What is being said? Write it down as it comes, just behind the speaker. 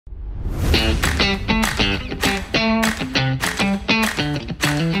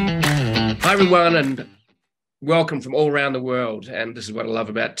everyone, and welcome from all around the world. And this is what I love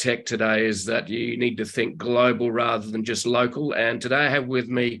about tech today, is that you need to think global rather than just local. And today I have with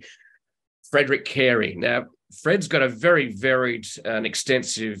me Frederick Cary. Now, Fred's got a very varied and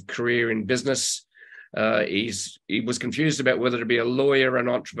extensive career in business. He was confused about whether to be a lawyer, an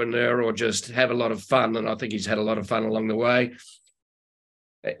entrepreneur, or just have a lot of fun. And I think he's had a lot of fun along the way.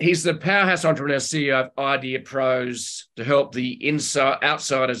 He's the powerhouse entrepreneur CEO of Idea Pros to help the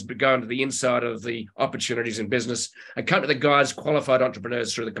outsiders go into the inside of the opportunities in business and come to the guys, qualified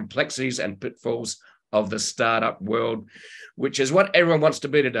entrepreneurs, through the complexities and pitfalls of the startup world, which is what everyone wants to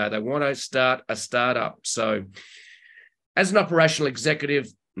be today. They want to start a startup. So as an operational executive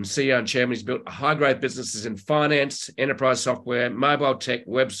and CEO and chairman, he's built high-growth businesses in finance, enterprise software, mobile tech,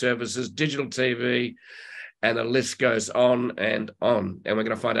 web services, digital TV, and the list goes on and on. And we're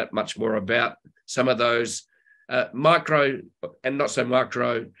going to find out much more about some of those micro and not so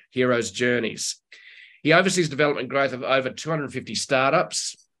micro heroes' journeys. He oversees development and growth of over 250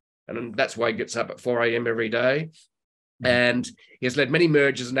 startups, and that's why he gets up at 4 a.m. every day. And he has led many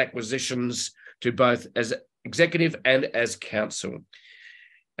mergers and acquisitions to both as executive and as counsel.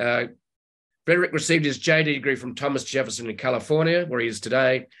 Frederick received his JD degree from Thomas Jefferson in California, where he is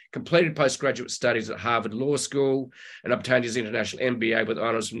today, completed postgraduate studies at Harvard Law School, and obtained his international MBA with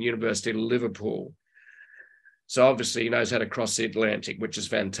honours from the University of Liverpool. So obviously he knows how to cross the Atlantic, which is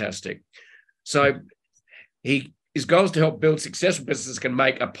fantastic. So his goal is to help build successful businesses that can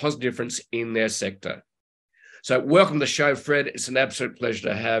make a positive difference in their sector. So welcome to the show, Fred. It's an absolute pleasure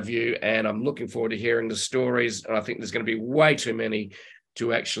to have you, and I'm looking forward to hearing the stories. And I think there's going to be way too many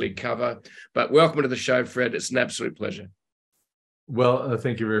to actually cover. But welcome to the show, Fred. It's an absolute pleasure. Well,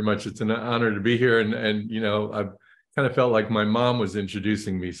 thank you very much. It's an honor to be here. And you know, I've kind of felt like my mom was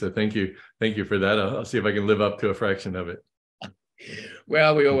introducing me. So thank you. Thank you for that. I'll see if I can live up to a fraction of it.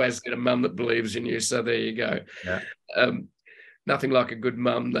 Well, we always get a mum that believes in you. So there you go. Yeah. Nothing like a good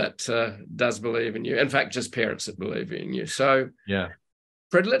mum that does believe in you. In fact, just parents that believe in you. So yeah,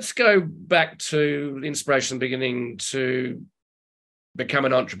 Fred, let's go back to the inspiration beginning to become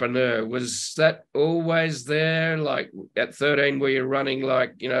an entrepreneur. Was that always there? Like at 13, were you running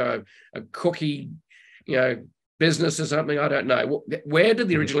like, you know, a cookie, you know, business or something? I don't know. Where did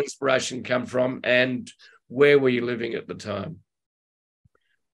the original inspiration come from, and where were you living at the time?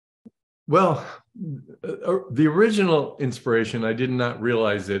 Well, the original inspiration, I did not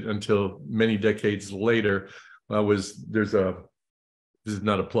realize it until many decades later. This is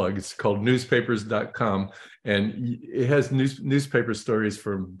not a plug, it's called newspapers.com. And it has newspaper stories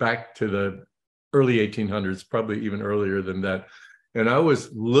from back to the early 1800s, probably even earlier than that. And I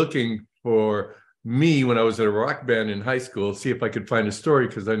was looking for me when I was at a rock band in high school, see if I could find a story,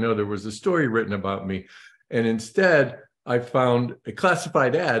 because I know there was a story written about me. And instead, I found a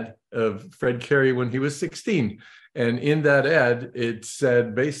classified ad of Fred Cary when he was 16. And in that ad, it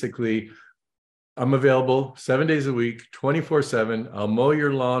said basically, I'm available 7 days a week, 24/7. I'll mow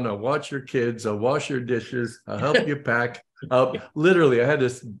your lawn. I'll watch your kids. I'll wash your dishes. I'll help you pack. Literally, I had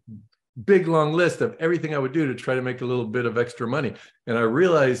this big, long list of everything I would do to try to make a little bit of extra money. And I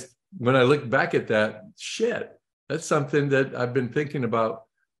realized when I look back at that, shit, that's something that I've been thinking about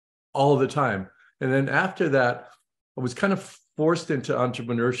all the time. And then after that, I was kind of forced into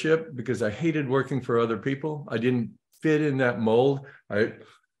entrepreneurship because I hated working for other people. I didn't fit in that mold.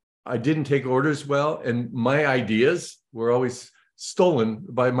 I didn't take orders well, and my ideas were always stolen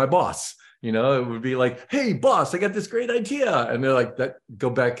by my boss. You know, it would be like, hey, boss, I got this great idea. And they're like,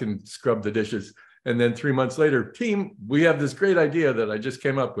 go back and scrub the dishes. And then 3 months later, team, we have this great idea that I just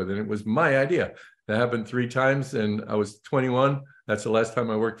came up with, and it was my idea. That happened 3 times, and I was 21. That's the last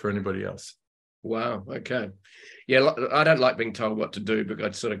time I worked for anybody else. Wow. Okay. Yeah, I don't like being told what to do, but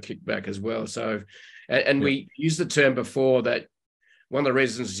I'd sort of kick back as well. So, and we used the term before that one of the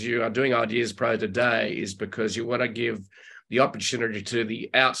reasons you are doing Ideas Pro today is because you want to give the opportunity to the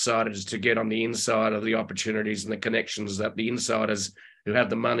outsiders to get on the inside of the opportunities and the connections that the insiders who have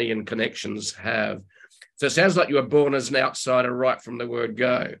the money and connections have. So it sounds like you were born as an outsider right from the word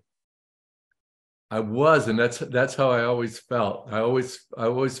go. I was, and that's how I always felt. I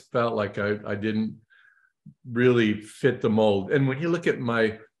always felt like I didn't really fit the mold. And when you look at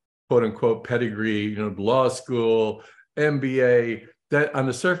my quote unquote pedigree, you know, law school, MBA, that on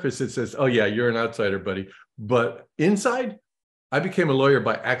the surface it says, oh yeah, you're an outsider, buddy. But inside, I became a lawyer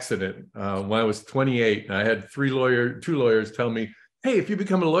by accident when I was 28. And I had two lawyers tell me, hey, if you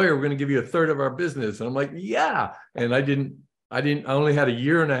become a lawyer, we're going to give you 1/3 of our business. And I'm like, yeah. And I only had a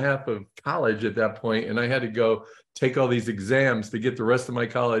year and a half of college at that point, and I had to go take all these exams to get the rest of my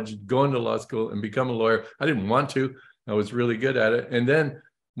college, go into law school and become a lawyer. I didn't want to. I was really good at it. And then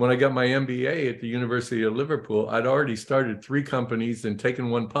when I got my MBA at the University of Liverpool, I'd already started 3 companies and taken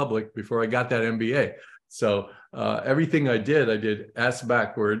one public before I got that MBA. So everything I did ass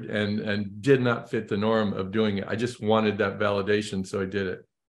backward and did not fit the norm of doing it. I just wanted that validation, so I did it.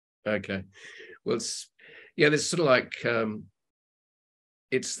 Okay. Well, there's sort of like,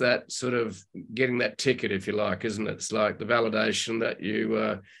 it's that sort of getting that ticket, if you like, isn't it? It's like the validation that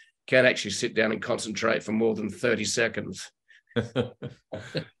you can actually sit down and concentrate for more than 30 seconds.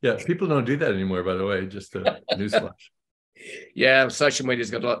 Yeah, people don't do that anymore, by the way, just a newsflash. Yeah, social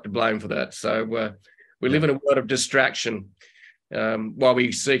media's got a lot to blame for that. So we live in a world of distraction while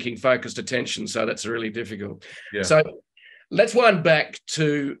we're seeking focused attention. So that's really difficult. Yeah. So let's wind back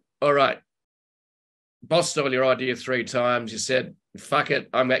to, all right, boss stole your idea 3 times. You said, fuck it,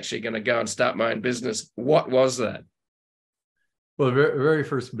 I'm actually going to go and start my own business. What was that? Well, the very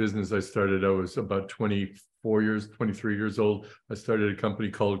first business I started, I was about 23 years old. I started a company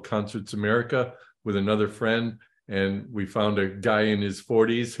called Concerts America with another friend. And we found a guy in his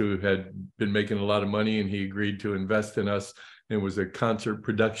 40s who had been making a lot of money, and he agreed to invest in us. And it was a concert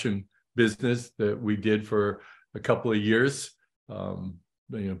production business that we did for a couple of years.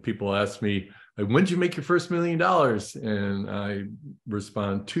 People ask me, when did you make your first $1 million? And I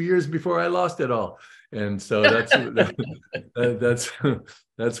respond, 2 years before I lost it all. And so that's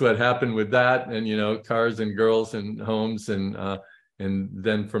what happened with that. And, cars and girls and homes. And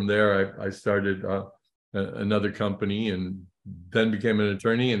then from there, I started another company, and then became an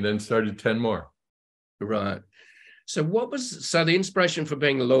attorney, and then started 10 more. Right. So the inspiration for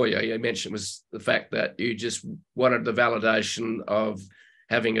being a lawyer, you mentioned, was the fact that you just wanted the validation of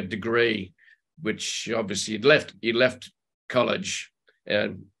having a degree, which obviously you'd left college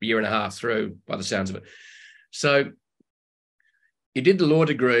a year and a half through, by the sounds of it. So you did the law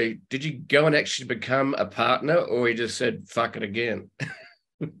degree. Did you go and actually become a partner, or you just said, fuck it again?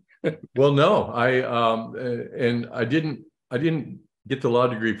 Well, no, I didn't get the law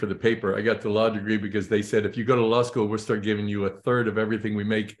degree for the paper. I got the law degree because they said, if you go to law school, we'll start giving you 1/3 of everything we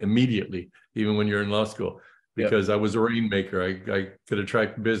make immediately, even when you're in law school. Because I was a rainmaker. I could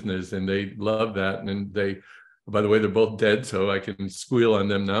attract business, and they loved that. And by the way, they're both dead, so I can squeal on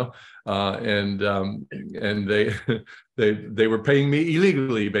them now. And they were paying me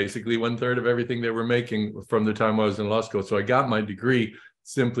illegally, basically 1/3 of everything they were making from the time I was in law school. So I got my degree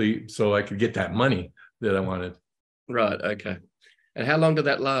simply so I could get that money that I wanted. Right. Okay. And how long did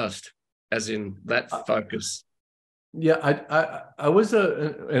that last, as in that focus? Yeah, I was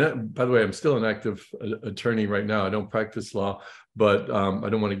and by the way, I'm still an active attorney right now. I don't practice law, but I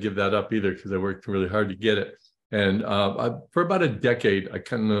don't want to give that up either, because I worked really hard to get it. And for about a decade, I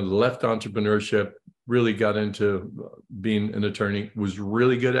kind of left entrepreneurship, really got into being an attorney, was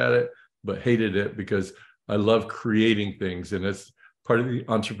really good at it, but hated it because I love creating things. And it's part of the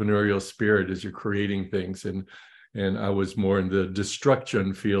entrepreneurial spirit, is you're creating things. And I was more in the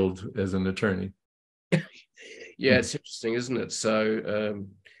destruction field as an attorney. Yeah, it's interesting, isn't it? So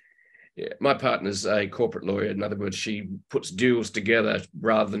my partner's a corporate lawyer. In other words, she puts deals together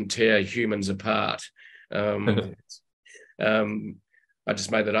rather than tear humans apart. I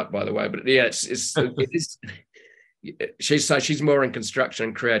just made that up, by the way. But yeah, it is. She's more in construction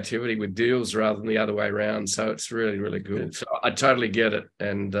and creativity with deals rather than the other way around. So it's really, really good. So I totally get it.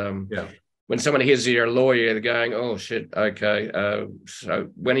 And when someone hears you're a lawyer, they're going, oh, shit, okay. So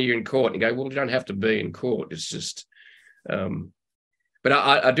when are you in court? And you go, well, you don't have to be in court. It's just, but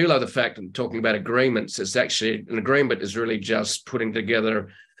I do love the fact that talking about agreements, it's actually, an agreement is really just putting together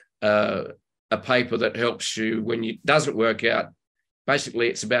a paper that helps you when it doesn't work out. Basically,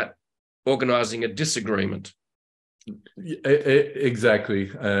 it's about organizing a disagreement.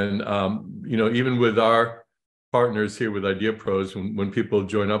 Exactly. And, even with our partners here with Idea Pros, when people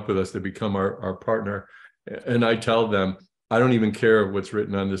join up with us, they become our partner. And I tell them, I don't even care what's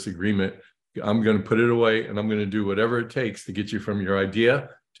written on this agreement. I'm going to put it away, and I'm going to do whatever it takes to get you from your idea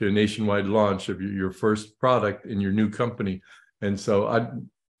to a nationwide launch of your first product in your new company. And so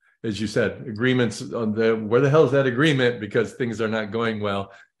as you said, agreements, where the hell is that agreement? Because things are not going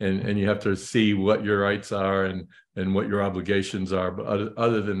well, and you have to see what your rights are and what your obligations are. But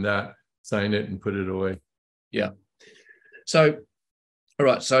other than that, sign it and put it away. Yeah. So, all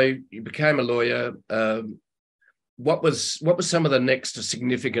right. So you became a lawyer. What was some of the next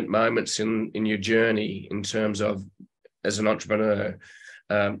significant moments in your journey in terms of as an entrepreneur?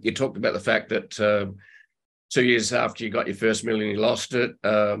 You talked about the fact that 2 years after you got your first million, you lost it.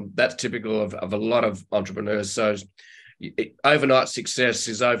 That's typical of a lot of entrepreneurs. So overnight success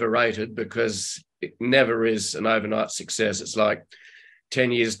is overrated, because it never is an overnight success. It's like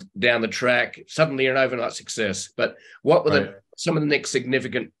 10 years down the track, suddenly you're an overnight success. But what were some of the next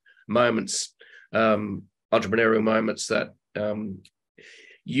significant moments, entrepreneurial moments that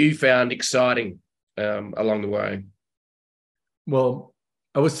you found exciting along the way? Well,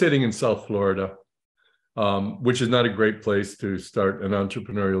 I was sitting in South Florida, which is not a great place to start an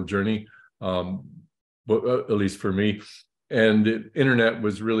entrepreneurial journey, at least for me. And the internet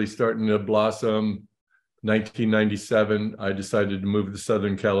was really starting to blossom. 1997, I decided to move to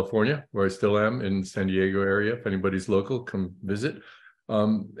Southern California, where I still am, in San Diego area. If anybody's local, come visit.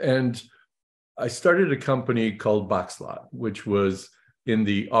 And I started a company called 𝓵𝓵, which was in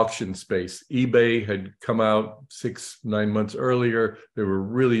the auction space. eBay had come out 6-9 months earlier. They were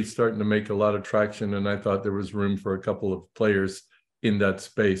really starting to make a lot of traction, and I thought there was room for a couple of players in that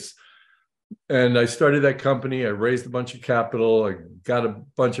space. And I started that company. I raised a bunch of capital. I got a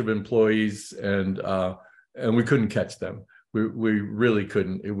bunch of employees, and we couldn't catch them. We really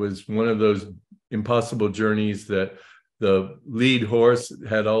couldn't. It was one of those impossible journeys that the lead horse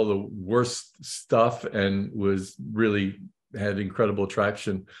had all the worst stuff and was really had incredible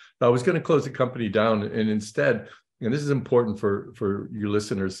traction. I was going to close the company down, and instead, and this is important for your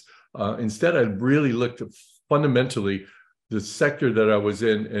listeners, instead I really looked at fundamentally the sector that I was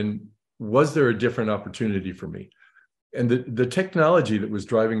in, and was there a different opportunity for me? And the technology that was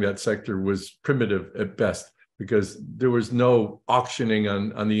driving that sector was primitive at best, because there was no auctioning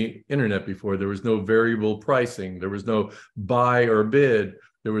on the internet before. There was no variable pricing. There was no buy or bid.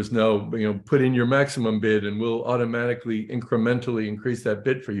 There was no, put in your maximum bid and we'll automatically incrementally increase that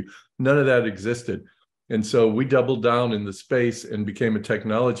bid for you. None of that existed. And so we doubled down in the space and became a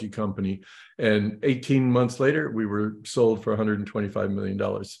technology company. And 18 months later, we were sold for $125 million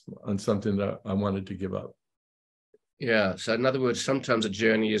on something that I wanted to give up. Yeah. So in other words, sometimes a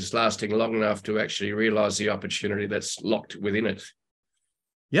journey is lasting long enough to actually realize the opportunity that's locked within it.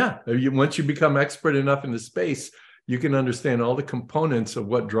 Yeah. Once you become expert enough in the space, you can understand all the components of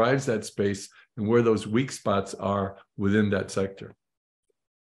what drives that space and where those weak spots are within that sector.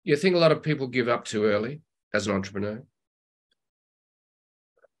 You think a lot of people give up too early as an entrepreneur?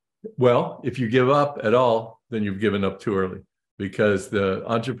 Well, if you give up at all, then you've given up too early, because the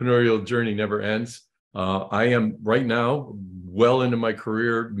entrepreneurial journey never ends. I am right now well into my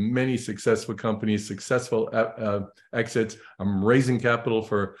career, many successful companies, successful exits. I'm raising capital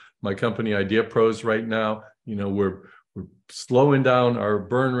for my company Idea Pros right now. We're slowing down our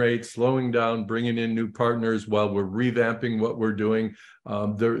burn rate, slowing down, bringing in new partners while we're revamping what we're doing.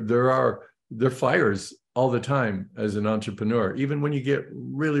 There are fires all the time as an entrepreneur, even when you get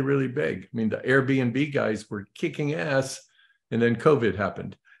really, really big. I mean, the Airbnb guys were kicking ass, and then COVID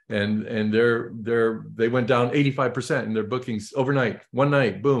happened. And they went down 85% in their bookings overnight, one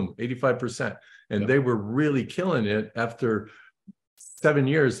night, boom, 85%. And they were really killing it after 7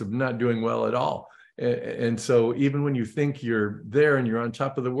 years of not doing well at all. And so even when you think you're there and you're on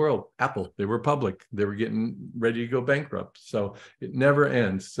top of the world, Apple, they were public, they were getting ready to go bankrupt. So it never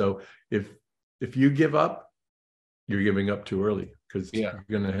ends. So if you give up, you're giving up too early, because you're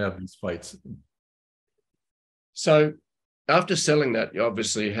going to have these fights. So after selling that, you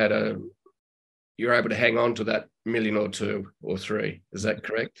obviously you're able to hang on to that $1 or $2 or $3 million. Is that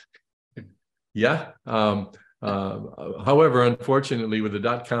correct? Yeah. However, unfortunately, with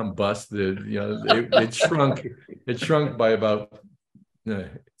the .com bust, it shrunk. It shrunk by about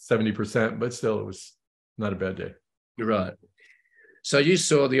 70%, but still, it was not a bad day. You're right. So you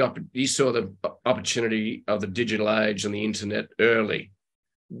saw the opportunity of the digital age and the internet early.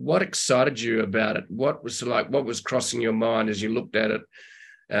 What excited you about it? What was crossing your mind as you looked at it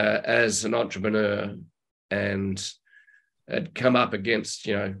as an entrepreneur, and had come up against,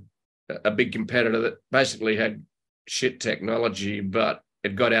 a big competitor that basically had shit technology, but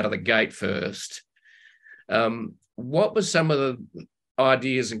it got out of the gate first? What were some of the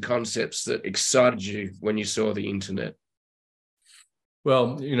ideas and concepts that excited you when you saw the internet?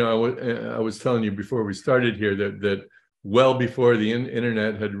 Well, I was telling you before we started here that well before the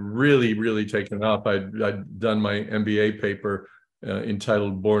internet had really, really taken off, I'd done my MBA paper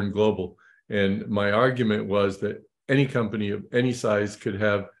entitled Born Global. And my argument was that any company of any size could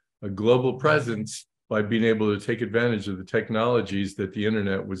have a global presence by being able to take advantage of the technologies that the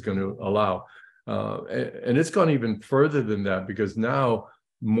internet was going to allow. And it's gone even further than that, because now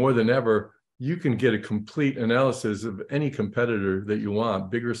more than ever, you can get a complete analysis of any competitor that you want,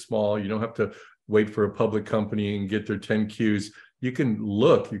 big or small. You don't have to wait for a public company and get their 10 Qs. You can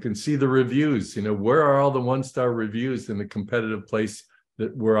look, you can see the reviews, where are all the 1-star reviews in the competitive place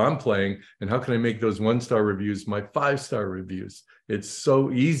where I'm playing, and how can I make those 1-star reviews my 5-star reviews? It's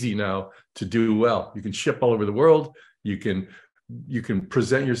so easy now to do well. You can ship all over the world. You can you can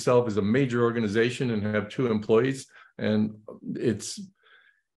present yourself as a major organization and have 2 employees, and it's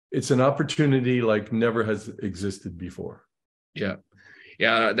an opportunity like never has existed before. Yeah.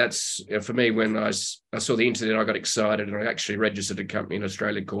 Yeah, that's for me. When I saw the internet, I got excited, and I actually registered a company in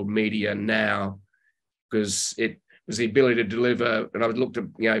Australia called Media Now, because it was the ability to deliver. And I looked at,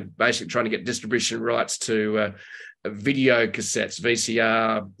 basically trying to get distribution rights to video cassettes,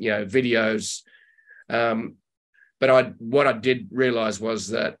 VCR, videos. But what I did realize was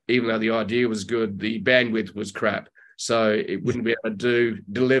that even though the idea was good, the bandwidth was crap. So it wouldn't be able to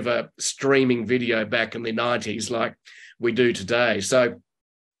deliver streaming video back in the 90s like we do today. So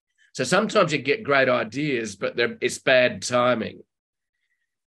sometimes you get great ideas, but it's bad timing.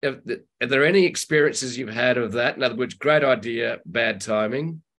 Are there any experiences you've had of that? In other words, great idea, bad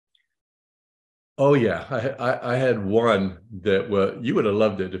timing? Oh yeah, I had one that, well, you would have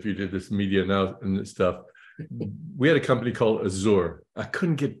loved it if you did this Media Now and this stuff. We had a company called 𝓲𝓵𝓵. I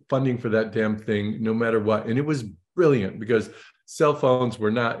couldn't get funding for that damn thing no matter what. And it was brilliant because cell phones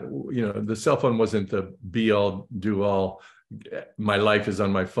were not, the cell phone wasn't the be all, do all, my life is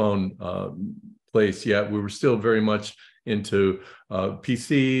on my phone place yet. We were still very much into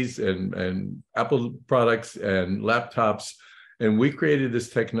PCs and Apple products and laptops. And we created this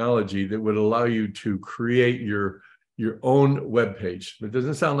technology that would allow you to create your own web page. It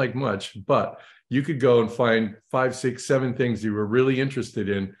doesn't sound like much, but you could go and find 5, 6, 7 things you were really interested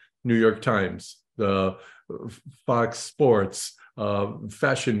in: New York Times, the Fox Sports,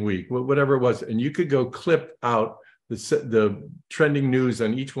 Fashion Week, whatever it was, and you could go clip out the trending news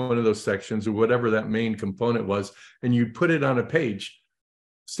on each one of those sections, or whatever that main component was, and you put it on a page.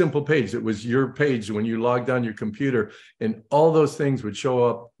 Simple page. It was your page when you logged on your computer, and all those things would show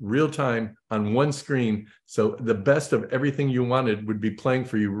up real time on one screen. So the best of everything you wanted would be playing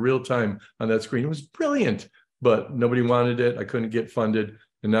for you real time on that screen. It was brilliant, but nobody wanted it. I couldn't get funded.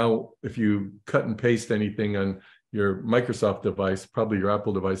 And now if you cut and paste anything on your Microsoft device, probably your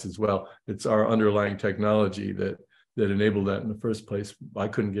Apple device as well, it's our underlying technology that enabled that in the first place. I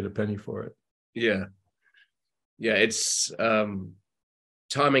couldn't get a penny for it. Yeah. Yeah, it's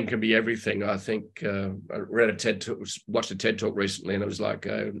timing can be everything. I think I watched a TED talk recently, and it was like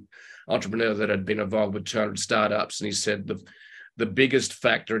an entrepreneur that had been involved with 200 startups, and he said the biggest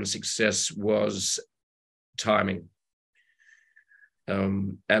factor in success was timing.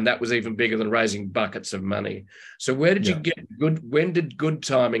 And that was even bigger than raising buckets of money. So where did you get good? When did good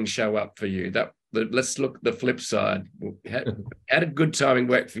timing show up for you? Let's look at the flip side. How did good timing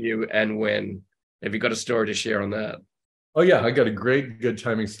work for you, and when? Have you got a story to share on that? Oh yeah, I got a great good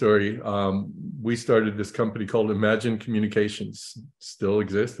timing story. We started this company called Imagine Communications, still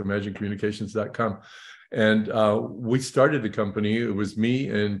exists, imaginecommunications.com. And we started the company. It was me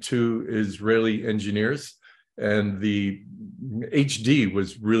and 2 Israeli engineers, and the HD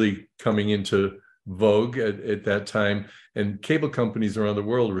was really coming into vogue at that time. And cable companies around the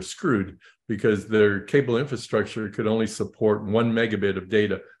world were screwed because their cable infrastructure could only support 1 megabit of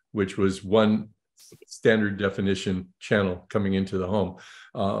data, which was 1 standard definition channel coming into the home.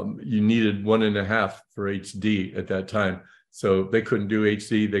 You needed 1.5 for HD at that time. So they couldn't do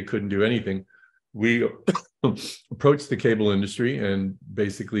HD, they couldn't do anything. We approached the cable industry and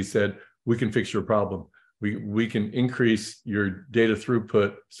basically said, we can fix your problem. We can increase your data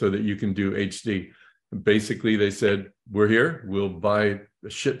throughput so that you can do HD. Basically, they said, we're here, we'll buy a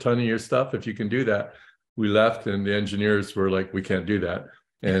shit ton of your stuff if you can do that. We left, and the engineers were like, we can't do that.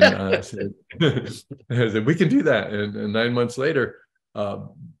 And I said, we can do that. And 9 months later,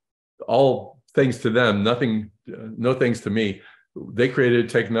 all thanks to them, no thanks to me, they created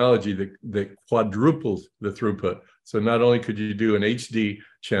technology that quadruples the throughput. So not only could you do an HD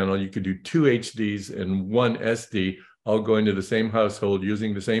channel, you could do 2 HDs and 1 SD, all going to the same household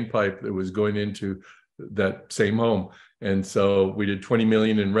using the same pipe that was going into that same home. And so we did 20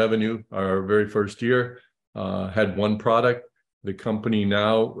 million in revenue our very first year, had 1 product. The company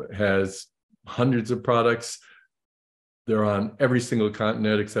now has hundreds of products. They're on every single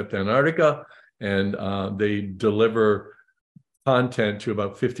continent except Antarctica, and they deliver content to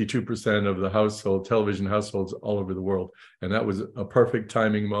about 52% of the television households all over the world. And that was a perfect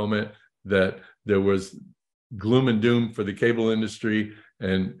timing moment that there was gloom and doom for the cable industry,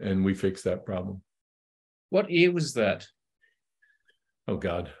 and we fixed that problem. What year was that? Oh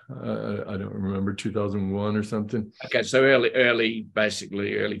God, I don't remember, 2001 or something. Okay, so early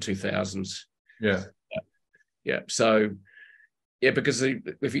 2000s. Yeah. Yeah. So, yeah, because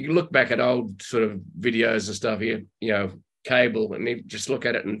if you look back at old sort of videos and stuff, cable, and you just look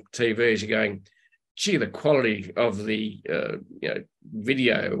at it in TVs, you're going, gee, the quality of the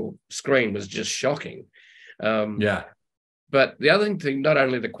video screen was just shocking. Yeah. But the other thing, not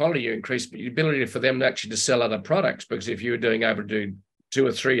only the quality you increase, but the ability for them to actually to sell other products. Because if you were doing able to do 2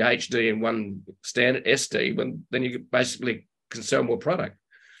 or 3 HD and 1 standard SD, then you basically can sell more product.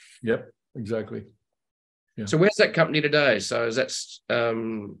 Yep, exactly. Yeah. So where's that company today? So is that's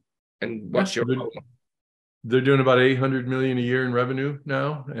and what's your role? They're doing about 800 million a year in revenue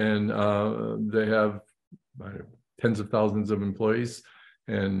now, and they have tens of thousands of employees,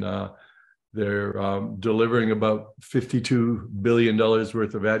 and they're delivering about $52 billion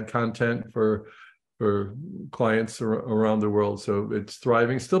worth of ad content for clients around the world. So it's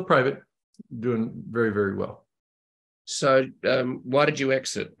thriving, still private, doing very, very well. So why did you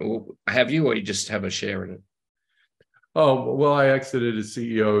exit? Or have you, or you just have a share in it? Oh, well, I exited as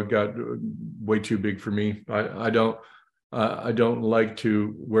CEO. It got way too big for me. I don't like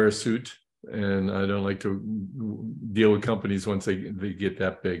to wear a suit, and I don't like to deal with companies once they get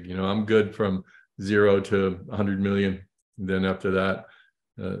that big. You know, I'm good from 0 to 100 million. Then after that,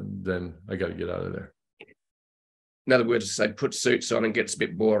 then I got to get out of there. In other words, they put suits on and gets a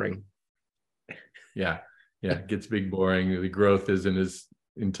bit boring. Yeah, it gets big, boring. The growth isn't as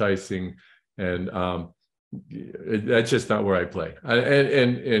enticing, and that's just not where I play.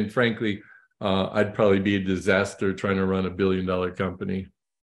 And frankly, I'd probably be a disaster trying to run $1 billion company.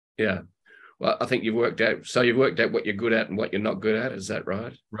 Yeah. Well, I think you've worked out what you're good at and what you're not good at. Is that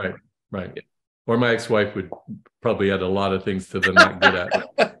right? Right. Yeah. Or my ex-wife would probably add a lot of things to the not good at.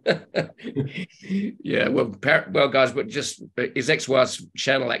 Yeah. Well, guys, but just his ex-wife's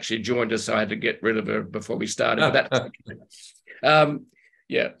channel actually joined us, so I had to get rid of her before we started. But that's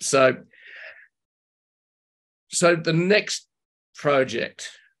yeah. So the next project,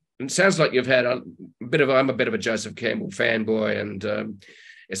 it sounds like you've had I'm a bit of a Joseph Campbell fanboy, and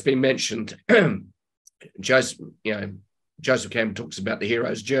it's been mentioned. Joseph Campbell talks about the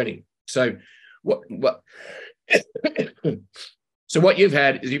hero's journey. So what you've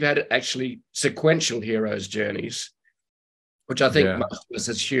had is actually sequential hero's journeys, which I think most of us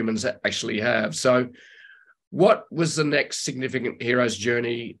as humans actually have. So what was the next significant hero's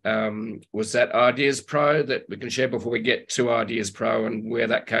journey? Was that Ideas Pro that we can share before we get to Ideas Pro, and where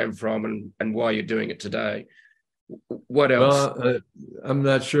that came from and why you're doing it today? What else? Well, I'm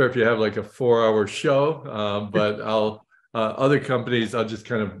not sure if you have like a 4-hour show, but other companies, I'll just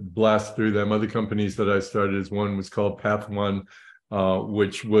kind of blast through them. Other companies that I started, one was called Path One,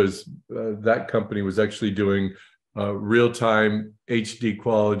 which was that company was actually doing real-time HD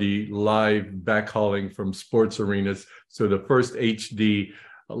quality live backhauling from sports arenas. So the first HD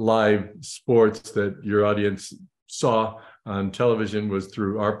live sports that your audience saw on television was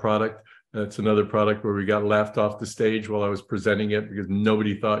through our product. That's another product where we got laughed off the stage while I was presenting it, because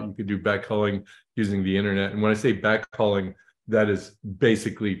nobody thought you could do backhauling using the internet. And when I say backhauling, that is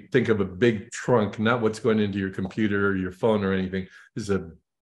basically, think of a big trunk, not what's going into your computer or your phone or anything. This is a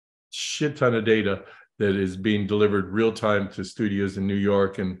shit ton of data that is being delivered real time to studios in New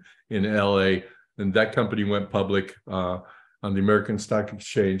York and in LA. And that company went public on the American Stock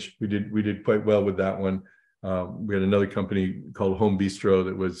Exchange. We did quite well with that one. We had another company called Home Bistro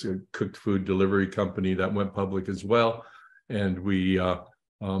that was a cooked food delivery company that went public as well. And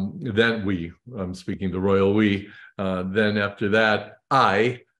I'm speaking the royal we, then after that,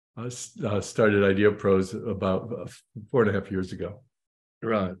 I started Idea Pros about 4.5 years ago.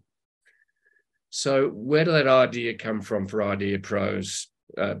 Right. So where did that idea come from for Idea Pros?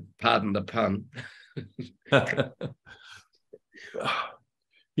 Pardon the pun.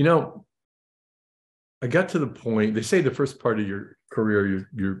 You know, I got to the point, they say the first part of your career,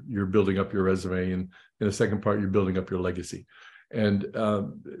 you're building up your resume, and in the second part, you're building up your legacy. And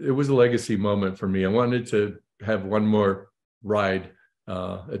it was a legacy moment for me. I wanted to have one more ride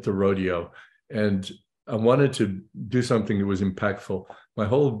at the rodeo, and I wanted to do something that was impactful. My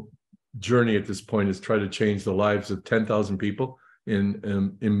whole journey at this point is try to change the lives of 10,000 people in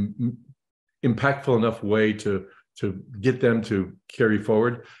impactful enough way to get them to carry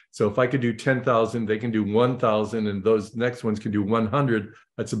forward. So if I could do 10,000, they can do 1,000, and those next ones can do 100.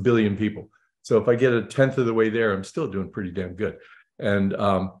 That's 1 billion people. So if I get 1/10 of the way there, I'm still doing pretty damn good. And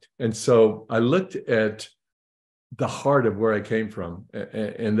so I looked at the heart of where I came from,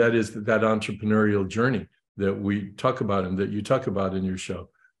 and that is that entrepreneurial journey that we talk about and that you talk about in your show.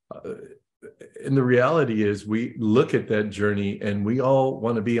 And the reality is we look at that journey and we all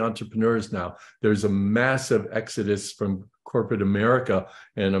want to be entrepreneurs now. There's a massive exodus from corporate America,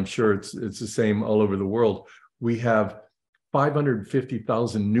 and I'm sure it's the same all over the world. We have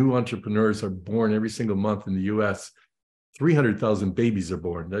 550,000 new entrepreneurs are born every single month in the US. 300,000 babies are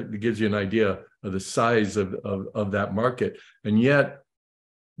born. That gives you an idea of the size of that market. And yet,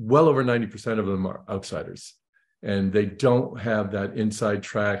 well over 90% of them are outsiders. and they don't have that inside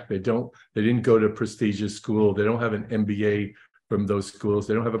track. They didn't go to a prestigious school. They don't have an MBA from those schools.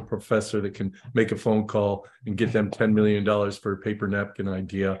 They don't have a professor that can make a phone call and get them $10 million for a paper napkin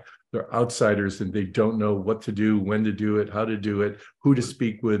idea. They're outsiders, and they don't know what to do, when to do it, how to do it, who to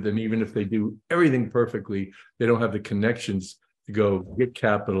speak with. And even if they do everything perfectly, they don't have the connections to go get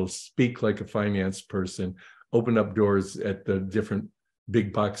capital, speak like a finance person, open up doors at the different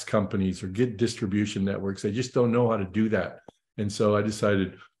big box companies or get distribution networks. They just don't know how to do that. And so I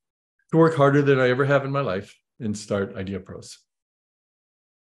decided to work harder than I ever have in my life and start Idea Pros.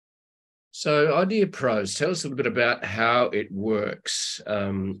 So Idea Pros, tell us a little bit about how it works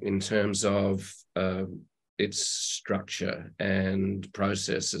in terms of its structure and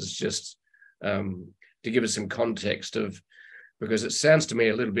processes, just to give us some context of, because it sounds to me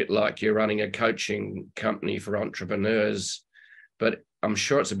a little bit like you're running a coaching company for entrepreneurs, but I'm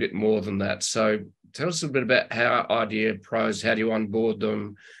sure it's a bit more than that. So tell us a bit about how Idea Pros, how do you onboard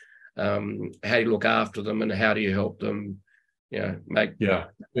them, how do you look after them, and how do you help them, make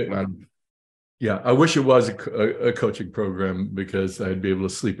money? Yeah, I wish it was a coaching program because I'd be able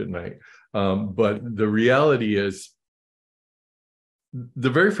to sleep at night. But the reality is, the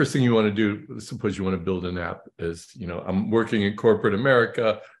very first thing you want to do, suppose you want to build an app, is, I'm working in corporate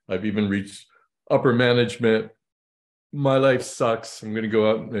America. I've even reached upper management. My life sucks. I'm going to go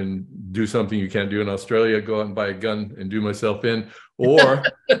out and do something you can't do in Australia, go out and buy a gun and do myself in, or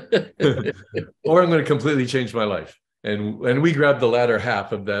I'm going to completely change my life. And we grab the latter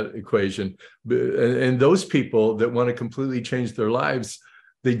half of that equation. And those people that want to completely change their lives,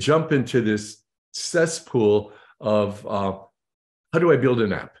 they jump into this cesspool of how do I build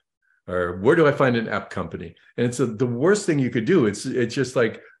an app? Or where do I find an app company? And it's the worst thing you could do. It's just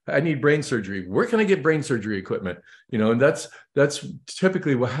like, I need brain surgery. Where can I get brain surgery equipment? And that's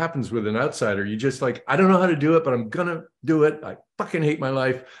typically what happens with an outsider. You just like, I don't know how to do it, but I'm going to do it. I fucking hate my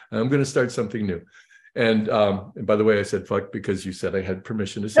life. And I'm going to start something new. And by the way, I said fuck because you said I had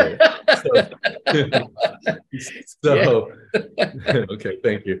permission to say it. Okay,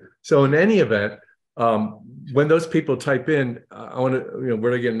 thank you. So in any event, when those people type in, I want to,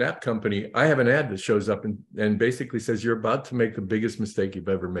 where do I get an app company? I have an ad that shows up and basically says, you're about to make the biggest mistake you've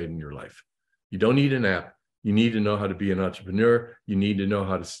ever made in your life. You don't need an app. You need to know how to be an entrepreneur. You need to know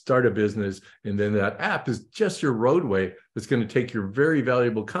how to start a business. And then that app is just your roadway that's going to take your very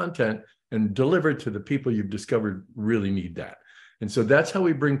valuable content and deliver it to the people you've discovered really need that. And so that's how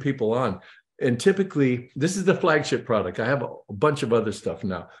we bring people on. And typically, this is the flagship product. I have a bunch of other stuff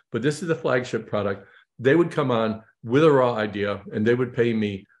now, but this is the flagship product. They would come on with a raw idea, and they would pay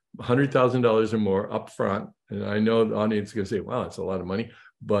me $100,000 or more upfront. And I know the audience is going to say, wow, that's a lot of money.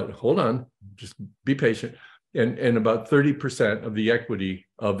 But hold on, just be patient. And about 30% of the equity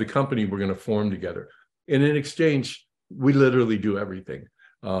of the company we're going to form together. And in exchange, we literally do everything.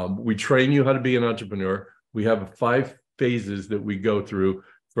 We train you how to be an entrepreneur. We have 5 phases that we go through,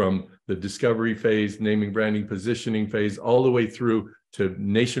 from the discovery phase, naming, branding, positioning phase, all the way through to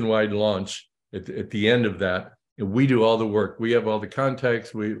nationwide launch at the end of that. And we do all the work. We have all the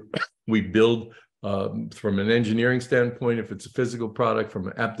contacts. We build from an engineering standpoint, if it's a physical product, from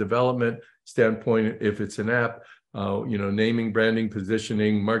an app development standpoint, if it's an app, naming, branding,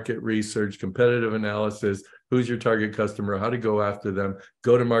 positioning, market research, competitive analysis, who's your target customer, how to go after them,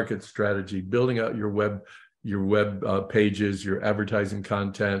 go-to-market strategy, building out your web pages, your advertising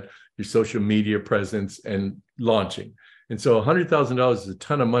content, your social media presence, and launching. And so $100,000 is a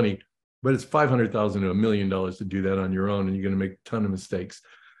ton of money, but it's $500,000 to $1 million to do that on your own, and you're going to make a ton of mistakes.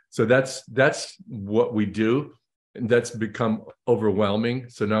 So that's what we do, and that's become overwhelming.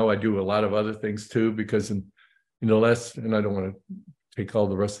 So now I do a lot of other things too, because and I don't want to take all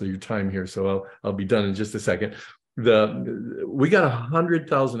the rest of your time here, so I'll be done in just a second. We got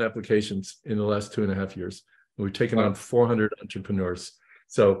 100,000 applications in the last 2.5 years. We've taken on 400 entrepreneurs.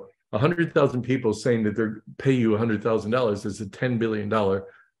 So 100,000 people saying that they're pay you $100,000 is a $10 billion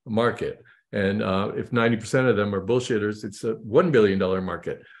market. And if 90% of them are bullshitters, it's a $1 billion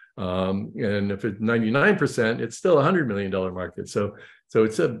market. And if it's 99%, it's still a $100 million market. So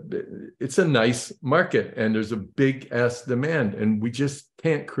it's a nice market, and there's a big ass demand, and we just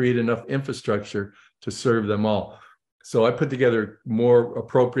can't create enough infrastructure to serve them all. So I put together a more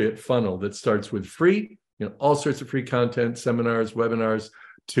appropriate funnel that starts with free, all sorts of free content, seminars, webinars,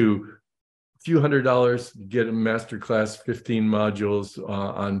 to a few $100s, get a masterclass, 15 modules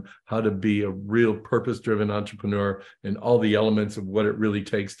on how to be a real purpose-driven entrepreneur and all the elements of what it really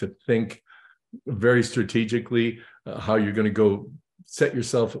takes to think very strategically, how you're going to go set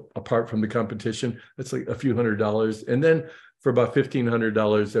yourself apart from the competition. That's like a few $100s. And then for about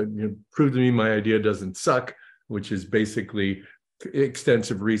 $1,500, prove to me my idea doesn't suck. which is basically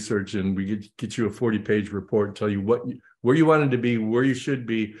extensive research, and we get you a 40-page report, tell you where you wanted to be, where you should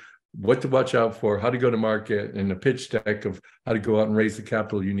be, what to watch out for, how to go to market, and a pitch deck of how to go out and raise the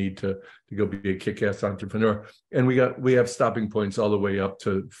capital you need to go be a kick-ass entrepreneur. And we have stopping points all the way up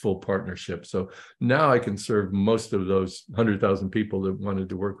to full partnership. So now I can serve most of those 100,000 people that wanted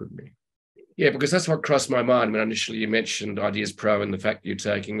to work with me. Yeah, because that's what crossed my mind when initially you mentioned Ideas Pro and the fact that you're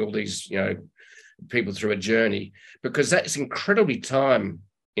taking all these, people through a journey, because that's incredibly time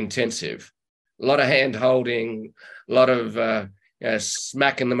intensive. A lot of hand holding, a lot of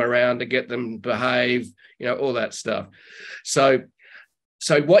smacking them around to get them to behave, all that stuff. So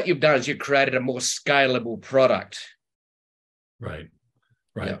what you've done is you've created a more scalable product. Right.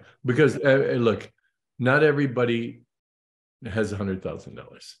 Yeah. Because look, not everybody has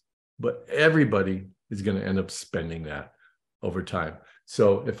 $100,000, but everybody is going to end up spending that over time.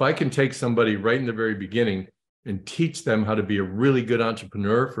 So if I can take somebody right in the very beginning and teach them how to be a really good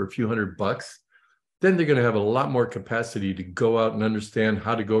entrepreneur for a few $100, then they're going to have a lot more capacity to go out and understand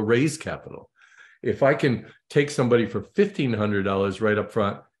how to go raise capital. If I can take somebody for $1,500 right up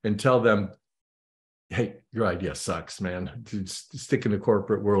front and tell them, hey, your idea sucks, man. Stick in the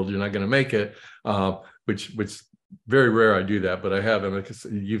corporate world, you're not going to make it, which very rare I do that, but I have. And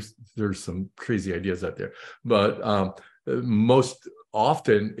there's some crazy ideas out there. But most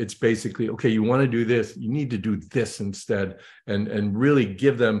often it's basically, okay, you want to do this, you need to do this instead, and really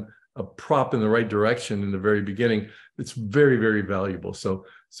give them a prop in the right direction in the very beginning. It's very, very valuable. So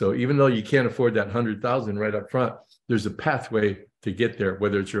even though you can't afford that 100,000 right up front, there's a pathway to get there,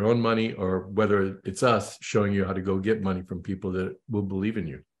 whether it's your own money or whether it's us showing you how to go get money from people that will believe in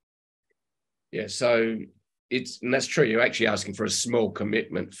you. Yeah, so and that's true. You're actually asking for a small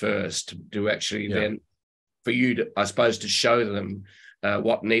commitment first to actually then for you to, I suppose, to show them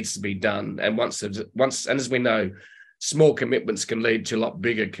what needs to be done. And once, and as we know, small commitments can lead to a lot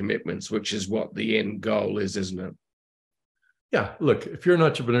bigger commitments, which is what the end goal is, isn't it? Yeah, look, if you're an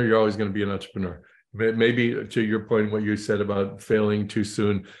entrepreneur, you're always going to be an entrepreneur. Maybe to your point, what you said about failing too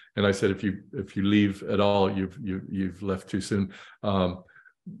soon, and I said if you leave at all, you've left too soon.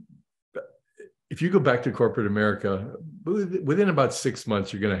 If you go back to corporate America, within about 6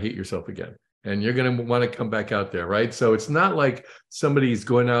 months, you're going to hate yourself again, and you're going to want to come back out there, right? So it's not like somebody's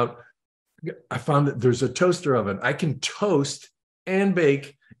going out. I found that there's a toaster oven. I can toast and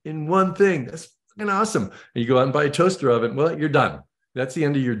bake in one thing. That's fucking awesome. And you go out and buy a toaster oven. Well, you're done. That's the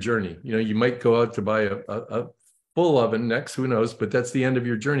end of your journey. You might go out to buy a full oven next, who knows, but that's the end of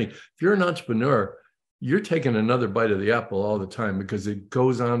your journey. If you're an entrepreneur, you're taking another bite of the apple all the time because it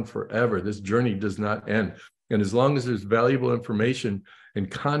goes on forever. This journey does not end. And as long as there's valuable information and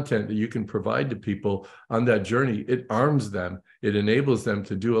content that you can provide to people on that journey, it arms them. It enables them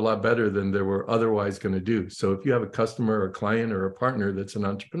to do a lot better than they were otherwise going to do. So if you have a customer or a client or a partner that's an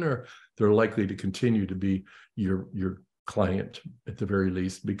entrepreneur, they're likely to continue to be your client at the very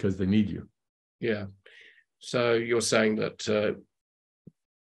least because they need you. Yeah. So you're saying that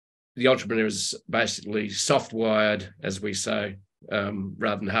the entrepreneur is basically soft-wired, as we say,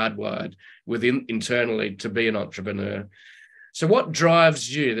 rather than hardwired within internally to be an entrepreneur. So what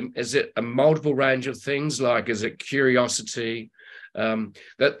drives you? Is it a multiple range of things? Like, is it curiosity?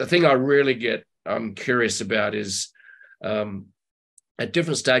 The thing I really I'm curious about is at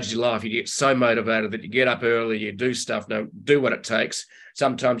different stages of life, you get so motivated that you get up early, you do stuff, do what it takes.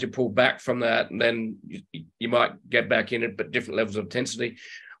 Sometimes you pull back from that and then you might get back in it, but different levels of intensity.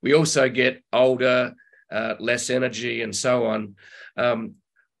 We also get older, less energy and so on.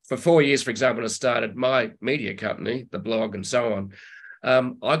 For 4 years, for example, when I started my media company, the blog and so on,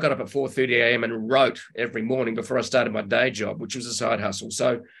 I got up at 4:30 a.m. and wrote every morning before I started my day job, which was a side hustle.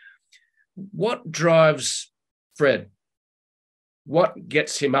 So what drives Fred? What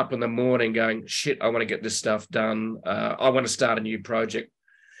gets him up in the morning going, shit, I want to get this stuff done. I want to start a new project.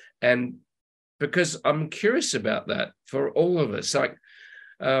 And because I'm curious about that for all of us, like,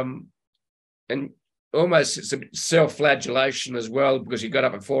 and almost it's a self-flagellation as well, because you got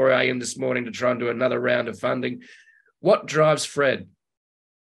up at 4 a.m. this morning to try and do another round of funding. What drives Fred?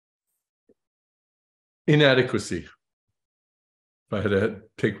 Inadequacy. If I had to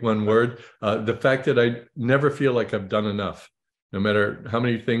pick one word, the fact that I never feel like I've done enough. No matter how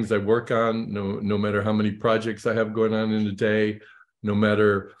many things I work on, no matter how many projects I have going on in a day, no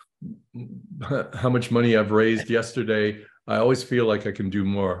matter how much money I've raised yesterday, I always feel like I can do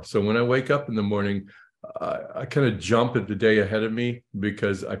more. So when I wake up in the morning, I kind of jump at the day ahead of me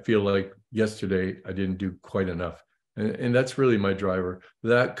because I feel like yesterday I didn't do quite enough. And that's really my driver.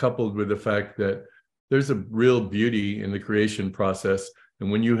 That coupled with the fact that there's a real beauty in the creation process. And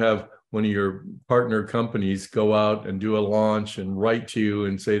when you have one of your partner companies go out and do a launch and write to you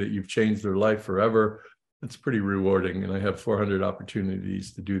and say that you've changed their life forever, it's pretty rewarding. And I have 400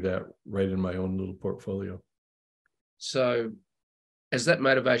 opportunities to do that right in my own little portfolio. So has that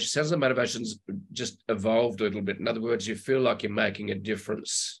motivation, sounds like motivation's just evolved a little bit. In other words, you feel like you're making a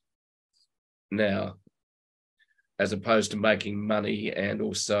difference now, as opposed to making money and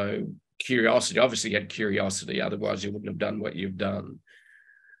also curiosity. Obviously, you had curiosity, otherwise you wouldn't have done what you've done.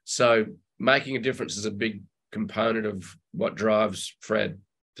 So making a difference is a big component of what drives Fred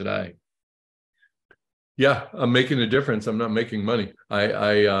today. Yeah, I'm making a difference. I'm not making money.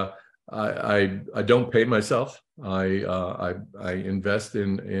 I don't pay myself. I invest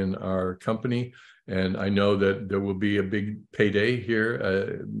in our company, and I know that there will be a big payday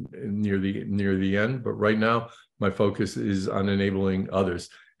here near the end. But right now, my focus is on enabling others.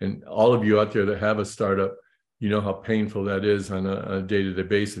 And all of you out there that have a startup, you know how painful that is on a day-to-day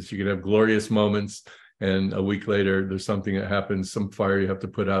basis. You can have glorious moments, and a week later, there's something that happens, some fire you have to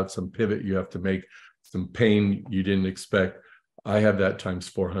put out, some pivot you have to make, some pain you didn't expect. I have that times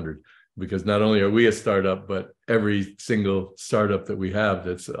 400, because not only are we a startup, but every single startup that we have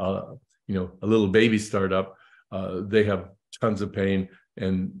that's a little baby startup, they have tons of pain.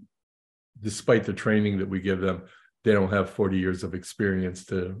 And despite the training that we give them, they don't have 40 years of experience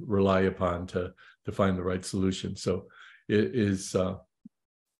to rely upon to find the right solution. So it is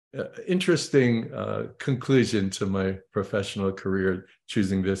interesting conclusion to my professional career,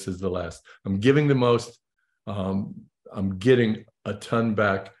 choosing this as the last. I'm giving the most. I'm getting a ton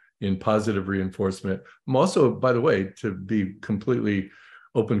back in positive reinforcement. I'm also, by the way, to be completely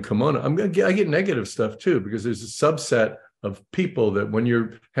open kimono, I get negative stuff too, because there's a subset of people that when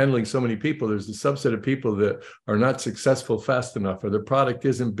you're handling so many people, there's a subset of people that are not successful fast enough, or their product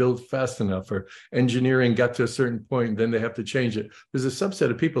isn't built fast enough, or engineering got to a certain point and then they have to change it. There's a subset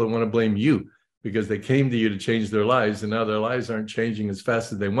of people that want to blame you because they came to you to change their lives, and now their lives aren't changing as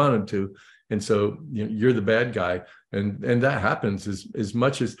fast as they wanted to. And so you're the bad guy. And that happens as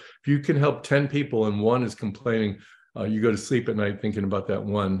much as if you can help 10 people and one is complaining, you go to sleep at night thinking about that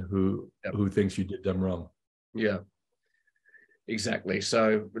one who thinks you did them wrong. Yeah. Exactly.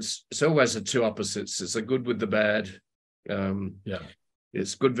 So it's always the two opposites. It's the good with the bad.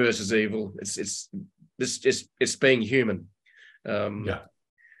 It's good versus evil. It's being human.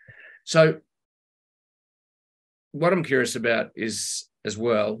 So what I'm curious about is, as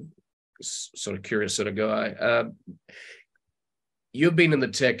well, sort of curious sort of guy. You've been in the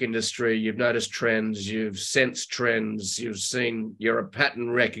tech industry. You've noticed trends. You've sensed trends. You're a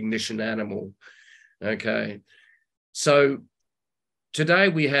pattern recognition animal. Okay. So today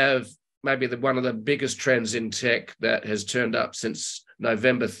we have maybe one of the biggest trends in tech that has turned up since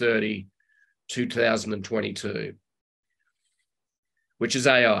November 30, 2022, which is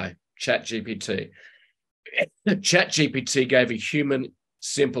AI, ChatGPT. ChatGPT gave a human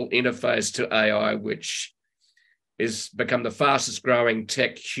simple interface to AI, which has become the fastest growing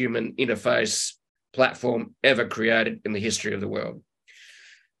tech human interface platform ever created in the history of the world.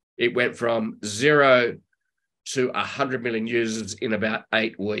 It went from 0 to 100 million users in about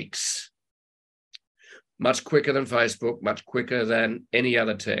 8 weeks. Much quicker than Facebook, much quicker than any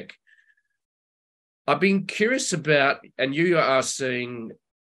other tech. I've been curious about, and you're overseeing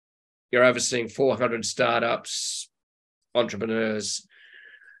 400 startups, entrepreneurs.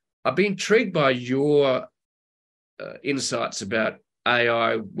 I've been intrigued by your insights about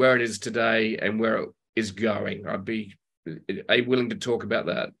AI, where it is today and where it is going. Are you willing to talk about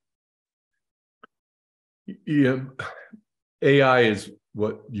that? Yeah, AI is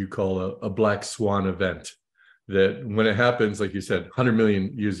what you call a black swan event. That when it happens, like you said, 100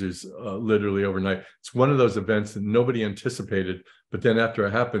 million users literally overnight. It's one of those events that nobody anticipated. But then after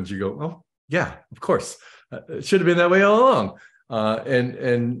it happens, you go, oh, yeah, of course. It should have been that way all along.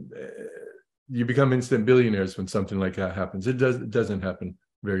 And you become instant billionaires when something like that happens. It doesn't happen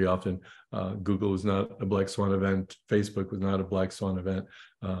very often. Google was not a black swan event. Facebook was not a black swan event.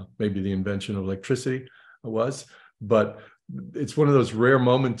 Maybe the invention of electricity was, but it's one of those rare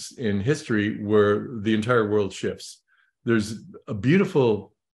moments in history where the entire world shifts. There's a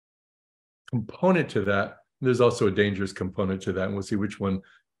beautiful component to that. There's also a dangerous component to that, and we'll see which one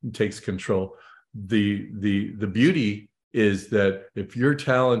takes control. The beauty is that if you're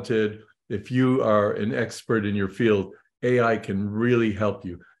talented, if you are an expert in your field, AI can really help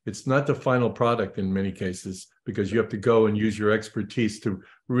you. It's not the final product in many cases, because you have to go and use your expertise to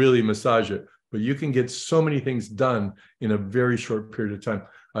really massage it. But you can get so many things done in a very short period of time.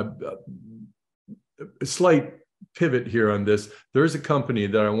 A slight pivot here on this. There is a company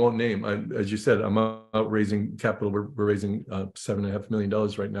that I won't name. As you said, I'm out raising capital. We're raising $7.5 million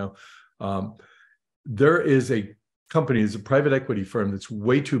right now There is a company, it's a private equity firm that's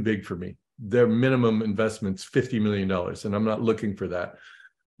way too big for me. Their minimum investment's $50 million, and I'm not looking for that.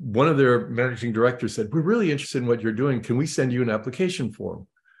 One of their managing directors said, we're really interested in what you're doing. Can we send you an application form?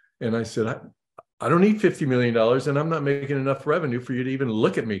 And I said, I don't need $50 million, and I'm not making enough revenue for you to even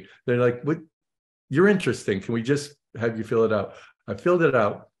look at me. They're like, what? You're interesting. Can we just have you fill it out? I filled it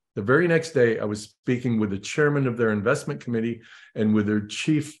out. The very next day, I was speaking with the chairman of their investment committee and with their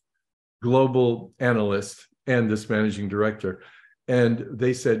chief global analyst and this managing director. And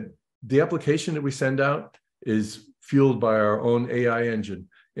they said, the application that we send out is fueled by our own AI engine.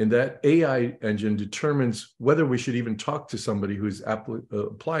 And that AI engine determines whether we should even talk to somebody who's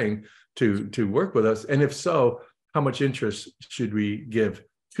applying to work with us. And if so, how much interest should we give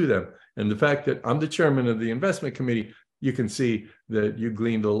to them? And the fact that I'm the chairman of the investment committee, you can see that you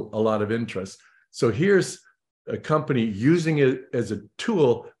gleaned a lot of interest. So here's a company using it as a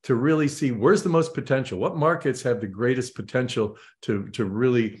tool to really see where's the most potential, what markets have the greatest potential to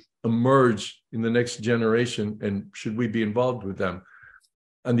really emerge in the next generation, and should we be involved with them?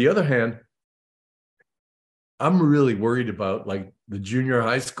 On the other hand, I'm really worried about like the junior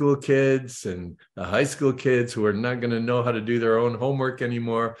high school kids and the high school kids who are not going to know how to do their own homework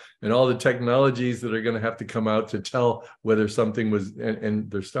anymore, and all the technologies that are going to have to come out to tell whether something was,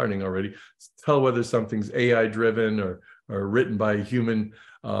 and they're starting already, tell whether something's AI driven or written by a human.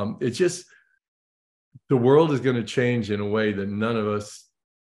 It's just, the world is going to change in a way that none of us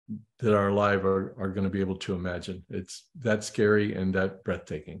that are alive are going to be able to imagine. It's that scary and that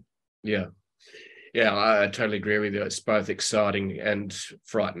breathtaking. Yeah. Yeah, I totally agree with you. It's both exciting and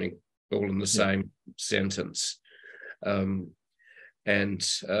frightening, all in the same sentence. I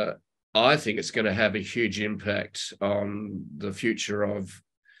think it's going to have a huge impact on the future of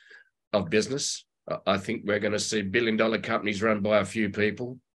business. I think we're going to see billion-dollar companies run by a few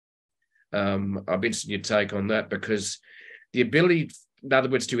people. I've been interested in your take on that, because the ability, in other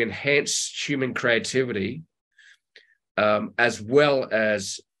words, to enhance human creativity as well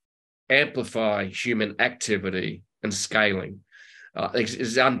as amplify human activity and scaling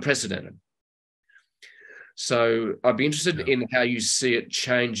is unprecedented. So I'd be interested in how you see it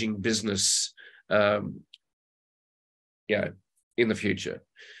changing business, in the future.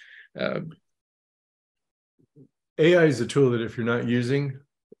 AI is a tool that if you're not using,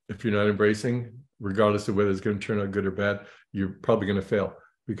 if you're not embracing, regardless of whether it's going to turn out good or bad, you're probably going to fail,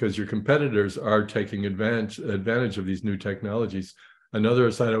 because your competitors are taking advantage of these new technologies. Another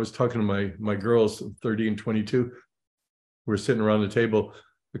aside, I was talking to my girls, 30 and 22. We're sitting around the table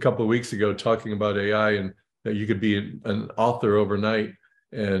a couple of weeks ago talking about AI, and that you could be an author overnight.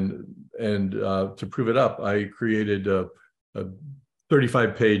 And to prove it up, I created a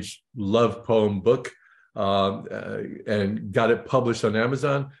 35-page love poem book and got it published on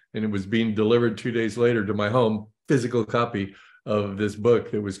Amazon. And it was being delivered 2 days later to my home, physical copy of this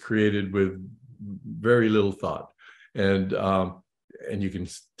book that was created with very little thought. And you can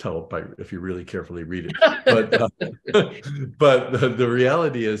tell if you really carefully read it. But the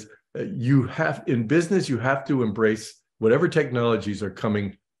reality is, in business, you have to embrace whatever technologies are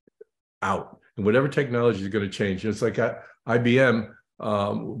coming out, and whatever technology is going to change. It's like IBM,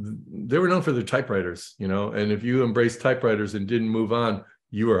 they were known for their typewriters, and if you embraced typewriters and didn't move on,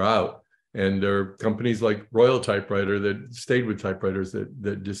 you were out. And there are companies like Royal Typewriter that stayed with typewriters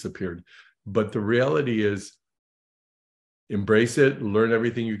that disappeared. But the reality is, embrace it, learn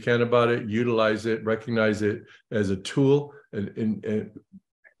everything you can about it, utilize it, recognize it as a tool, and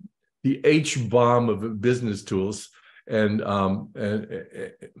the H-bomb of business tools, and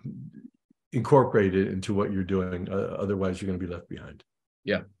incorporate it into what you're doing. Otherwise, you're going to be left behind.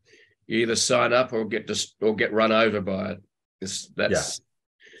 Yeah, you either sign up or get run over by it.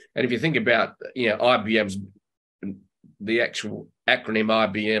 And if you think about, IBM's, the actual acronym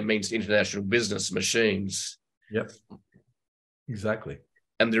IBM means International Business Machines. Yep. Exactly.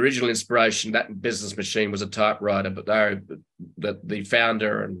 And the original inspiration, that business machine was a typewriter, but the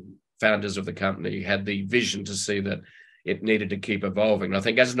founder and founders of the company had the vision to see that it needed to keep evolving. And I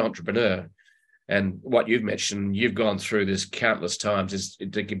think as an entrepreneur, and what you've mentioned, you've gone through this countless times, is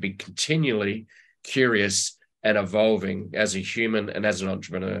to be continually curious and evolving as a human and as an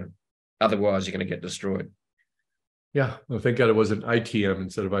entrepreneur. Otherwise, you're going to get destroyed. Yeah, well, thank God it wasn't ITM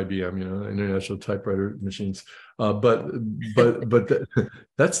instead of IBM, International Typewriter Machines. But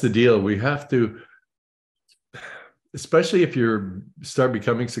that's the deal. We have to, especially if you start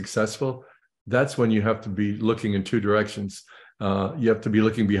becoming successful, that's when you have to be looking in two directions. You have to be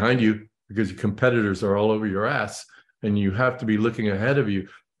looking behind you, because your competitors are all over your ass, and you have to be looking ahead of you,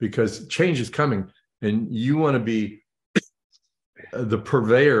 because change is coming, and you want to be the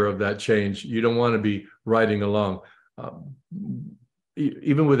purveyor of that change. You don't want to be riding along.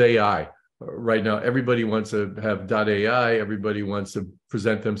 Even with AI, right now, everybody wants to have .ai. Everybody wants to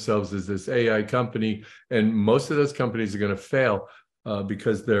present themselves as this AI company. And most of those companies are going to fail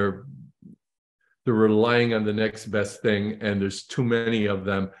because they're relying on the next best thing, and there's too many of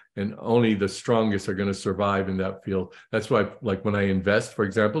them, and only the strongest are going to survive in that field. That's why, like when I invest, for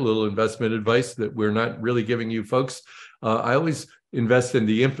example, a little investment advice that we're not really giving you folks, I always invest in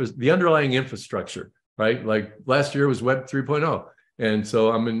the underlying infrastructure, right? Like last year was Web 3.0. And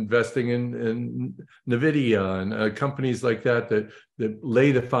so I'm investing in 𝓤𝓷𝓻𝓷 and companies like that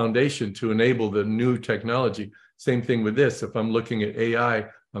lay the foundation to enable the new technology. Same thing with this. If I'm looking at AI,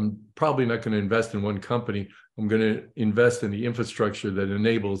 I'm probably not going to invest in one company. I'm going to invest in the infrastructure that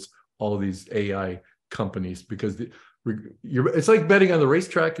enables all these AI companies, because it's like betting on the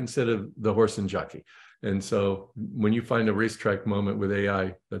racetrack instead of the horse and jockey. And so when you find a racetrack moment with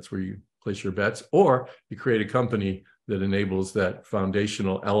AI, that's where you place your bets, or you create a company that enables that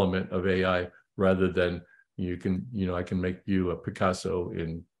foundational element of AI, rather than I can make you a Picasso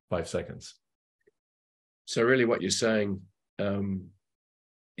in 5 seconds. So really what you're saying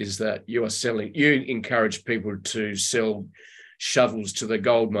is that you encourage people to sell shovels to the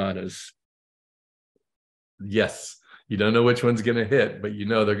gold miners. Yes. You don't know which one's going to hit, but you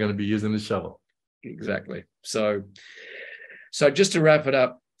know they're going to be using the shovel. Exactly. So just to wrap it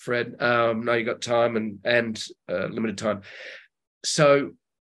up, Fred, now you got time and limited time. So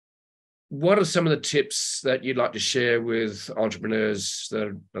what are some of the tips that you'd like to share with entrepreneurs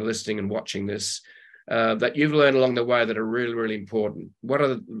that are listening and watching this, that you've learned along the way that are really, really important? What are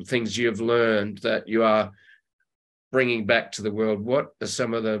the things you've learned that you are bringing back to the world? What are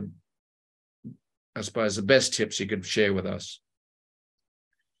some of the, I suppose, the best tips you could share with us?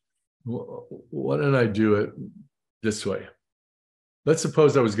 Well, why don't I do it this way? Let's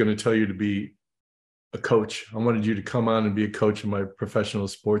suppose I was going to tell you to be a coach. I wanted you to come on and be a coach of my professional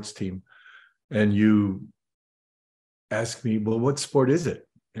sports team. And you ask me, well, what sport is it?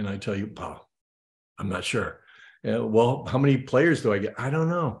 And I tell you, oh, I'm not sure. Well, how many players do I get? I don't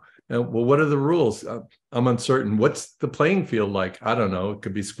know. Well, what are the rules? I'm uncertain. What's the playing field like? I don't know. It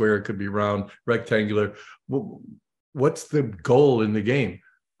could be square, it could be round, rectangular. What's the goal in the game?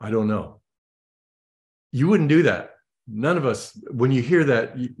 I don't know. You wouldn't do that. None of us, when you hear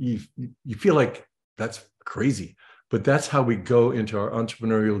that, you feel like that's crazy. But that's how we go into our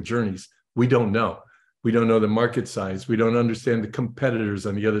entrepreneurial journeys. We don't know. We don't know the market size. We don't understand the competitors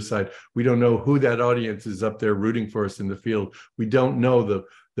on the other side. We don't know who that audience is up there rooting for us in the field. We don't know the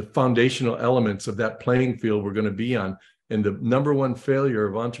foundational elements of that playing field we're going to be on. And the number one failure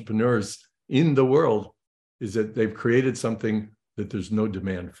of entrepreneurs in the world is that they've created something that there's no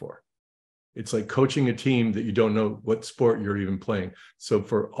demand for. It's like coaching a team that you don't know what sport you're even playing. So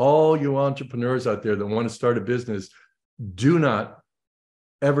for all you entrepreneurs out there that want to start a business, do not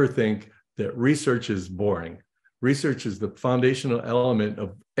ever think that research is boring. Research is the foundational element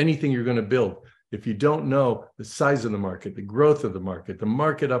of anything you're going to build. If you don't know the size of the market, the growth of the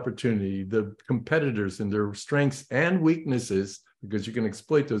market opportunity, the competitors and their strengths and weaknesses, because you can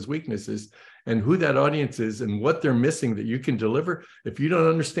exploit those weaknesses, and who that audience is and what they're missing that you can deliver, if you don't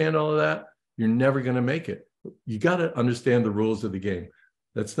understand all of that, you're never going to make it. You got to understand the rules of the game.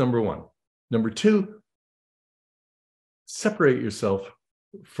 That's number one. Number two, separate yourself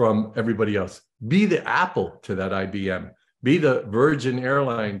from everybody else. Be the Apple to that IBM. Be the Virgin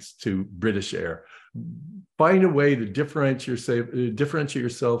Airlines to British Air. Find a way to differentiate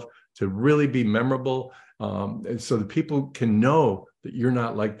yourself to really be memorable, and so that people can know that you're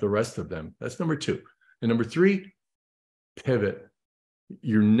not like the rest of them. That's number two. And number three, pivot.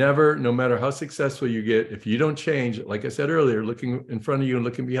 You're never, no matter how successful you get, if you don't change, like I said earlier, looking in front of you and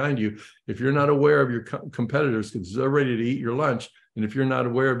looking behind you, if you're not aware of your competitors because they're ready to eat your lunch, and if you're not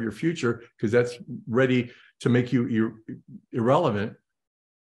aware of your future because that's ready to make you irrelevant,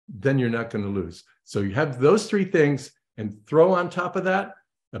 then you're not going to lose. So you have those three things, and throw on top of that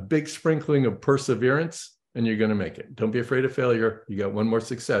a big sprinkling of perseverance, and you're going to make it. Don't be afraid of failure. You got one more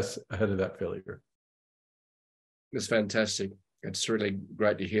success ahead of that failure. That's fantastic. It's really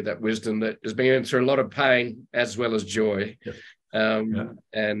great to hear that wisdom that has been through a lot of pain as well as joy. Yeah.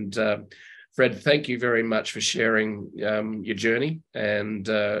 And Fred, thank you very much for sharing your journey. And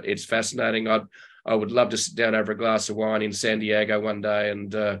it's fascinating. I would love to sit down over a glass of wine in San Diego one day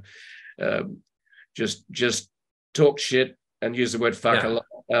and just talk shit and use the word fuck a lot.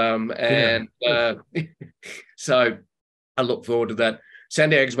 So I look forward to that. San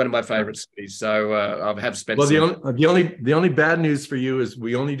Diego is one of my favorite cities, so I have spent. Well, the only bad news for you is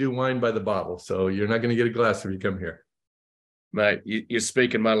we only do wine by the bottle, so you're not going to get a glass if you come here. Mate, you're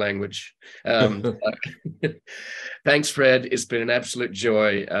speaking my language. Thanks, Fred. It's been an absolute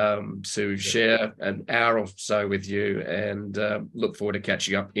joy to share an hour or so with you, and look forward to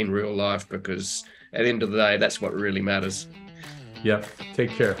catching up in real life, because at the end of the day, that's what really matters. Yeah.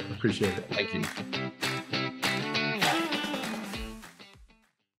 Take care. Appreciate it. Thank you.